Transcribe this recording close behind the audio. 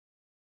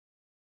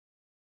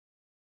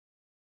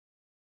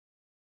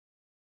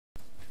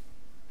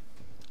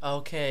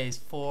Okay,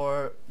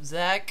 for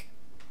Zach,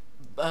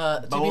 Bold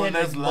as Bold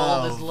as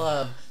love.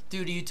 love.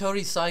 Dude, are you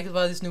totally psyched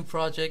about this new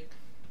project?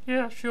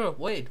 Yeah, sure.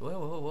 Wait,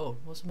 whoa.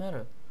 What's the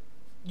matter?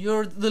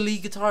 You're the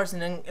lead guitarist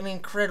in an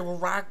incredible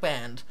rock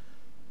band.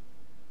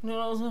 You know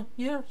what I'm saying?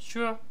 Yeah,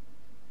 sure.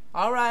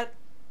 Alright.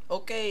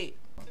 Okay.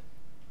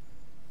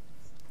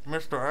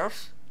 Mr.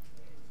 S,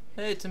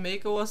 Hey,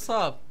 Tamika, what's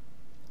up?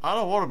 I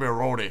don't want to be a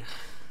roadie.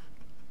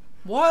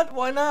 What?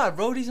 Why not?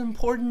 Roadie's an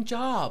important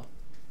job.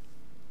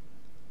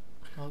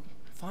 Well,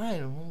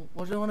 fine. Well,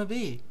 what do you want to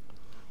be?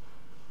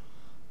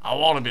 I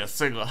want to be a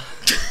singer.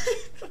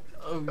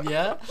 Oh,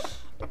 yeah?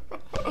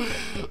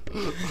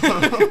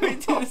 We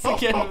do this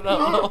again without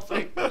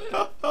laughing.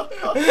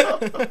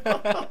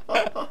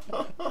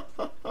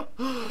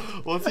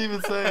 What's he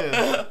even saying?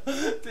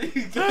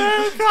 Dude,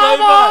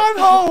 Come on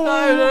home.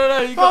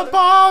 No, you got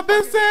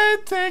Bobby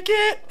said take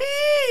it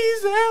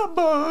easy,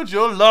 but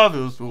your love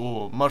is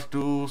so much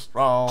too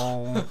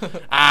strong.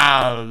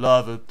 I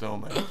love it to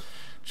me.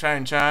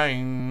 Chain, change.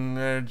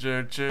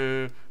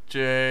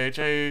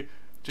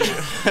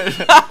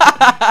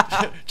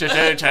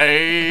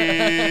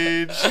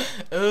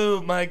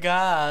 Oh my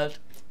god.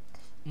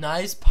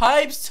 Nice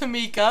pipes,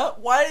 Tamika.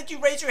 Why did you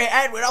raise your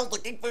hand when I was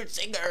looking for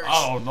singers?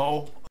 I don't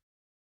know.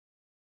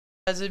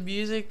 As a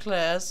music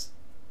class,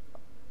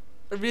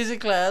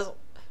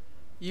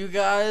 you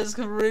guys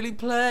can really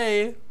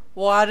play.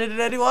 Why didn't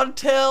anyone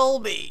tell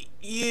me?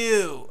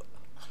 You.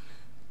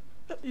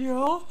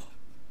 Yeah?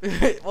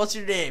 What's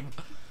your name?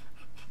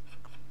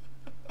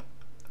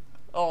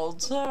 Oh,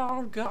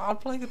 God, I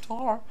play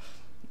guitar.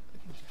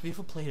 Have you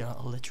ever played an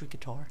electric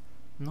guitar?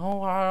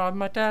 No,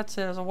 my dad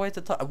says I waste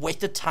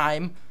the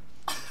time.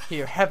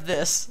 Here, have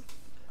this.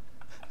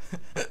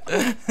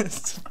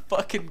 It's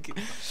fucking.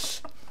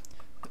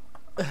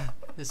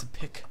 There's a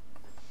pick.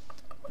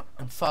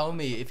 And follow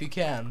me if you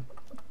can.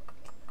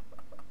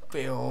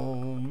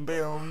 Boom,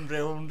 boom,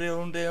 down,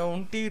 down,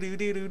 down, doo doo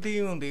doo doo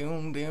down,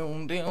 down,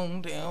 down,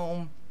 down,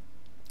 down.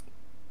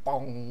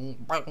 Bang,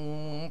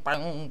 bang,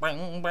 bang,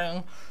 bang,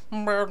 bang,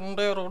 bang, down,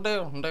 down,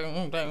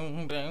 down,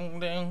 down, down,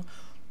 down.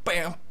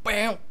 Bam,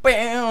 bam,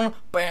 bam,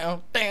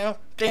 bam, down,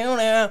 down,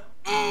 down.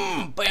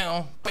 Bam,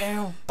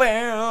 bam,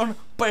 bam,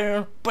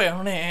 bam,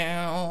 bam,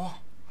 now.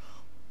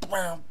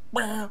 Bam,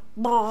 bam,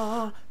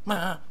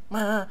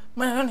 bam,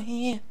 man,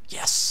 here.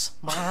 Yes.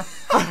 Bam,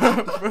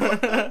 bam,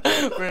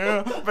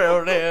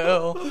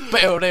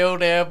 down, down,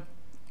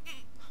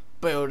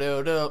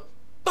 down, down.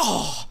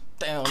 Oh.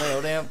 Down,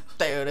 down, down,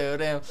 down, down,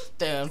 down,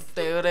 down,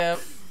 down,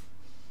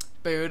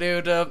 down,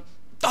 down, down,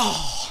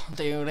 oh,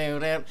 down, down,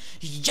 down,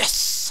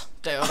 yes,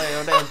 down,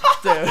 down, down,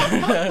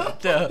 down,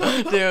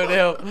 down, down,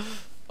 down.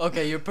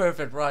 Okay, you're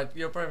perfect, right?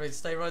 You're perfect.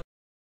 Stay right.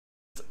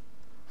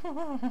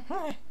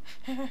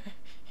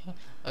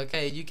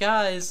 Okay, you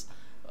guys,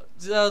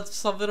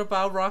 something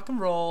about rock and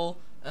roll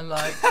and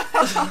like,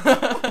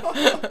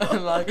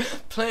 and like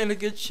playing a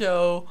good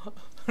show.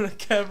 I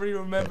can't really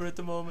remember at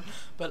the moment,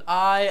 but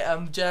I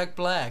am Jack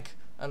Black,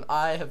 and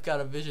I have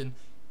got a vision.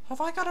 Have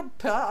I got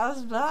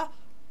a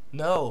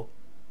No,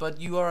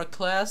 but you are a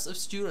class of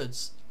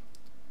students.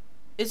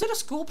 Is it a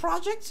school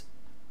project?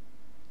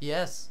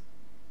 Yes,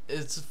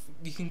 it's.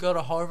 You can go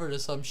to Harvard or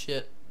some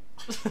shit,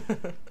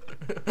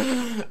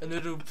 and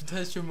it'll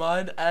test your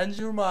mind and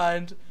your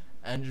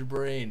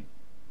brain.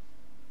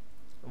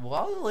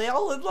 Well,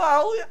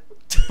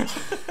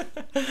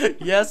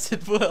 yes,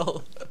 it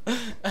will.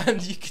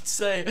 And you could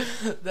say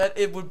that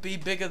it would be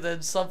bigger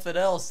than something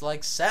else,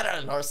 like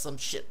Saturn or some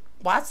shit.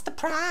 What's the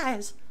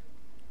prize?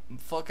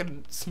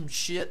 Fucking some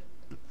shit.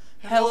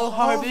 Hello,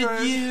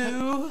 Harvard,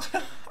 you.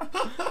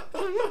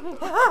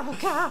 Oh,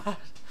 God.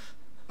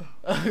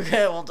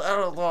 Okay, well, I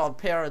don't know about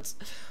parents,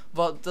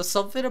 but there's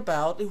something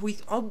about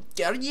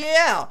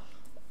yeah.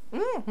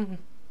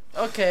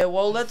 Okay,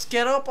 well, let's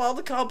get up on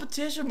the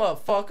competition,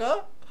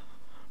 motherfucker.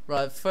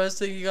 Right, first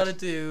thing you gotta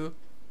do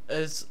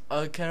is,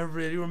 I can't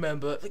really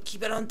remember,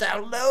 keep it on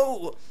down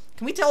low.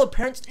 Can we tell the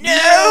parents?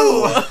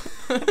 No!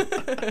 That's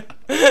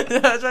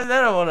right,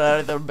 I don't want to know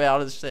anything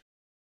about this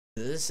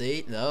shit.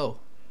 See? No.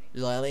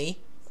 Lily?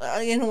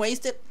 Are you gonna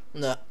waste it?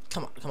 No.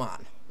 Come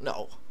on.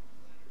 No.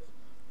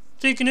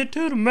 Taking it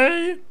to the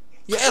man?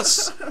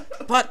 Yes!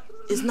 But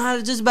it's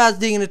not just about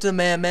digging it to the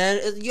man.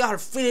 You gotta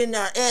fit it in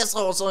our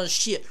assholes on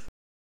shit.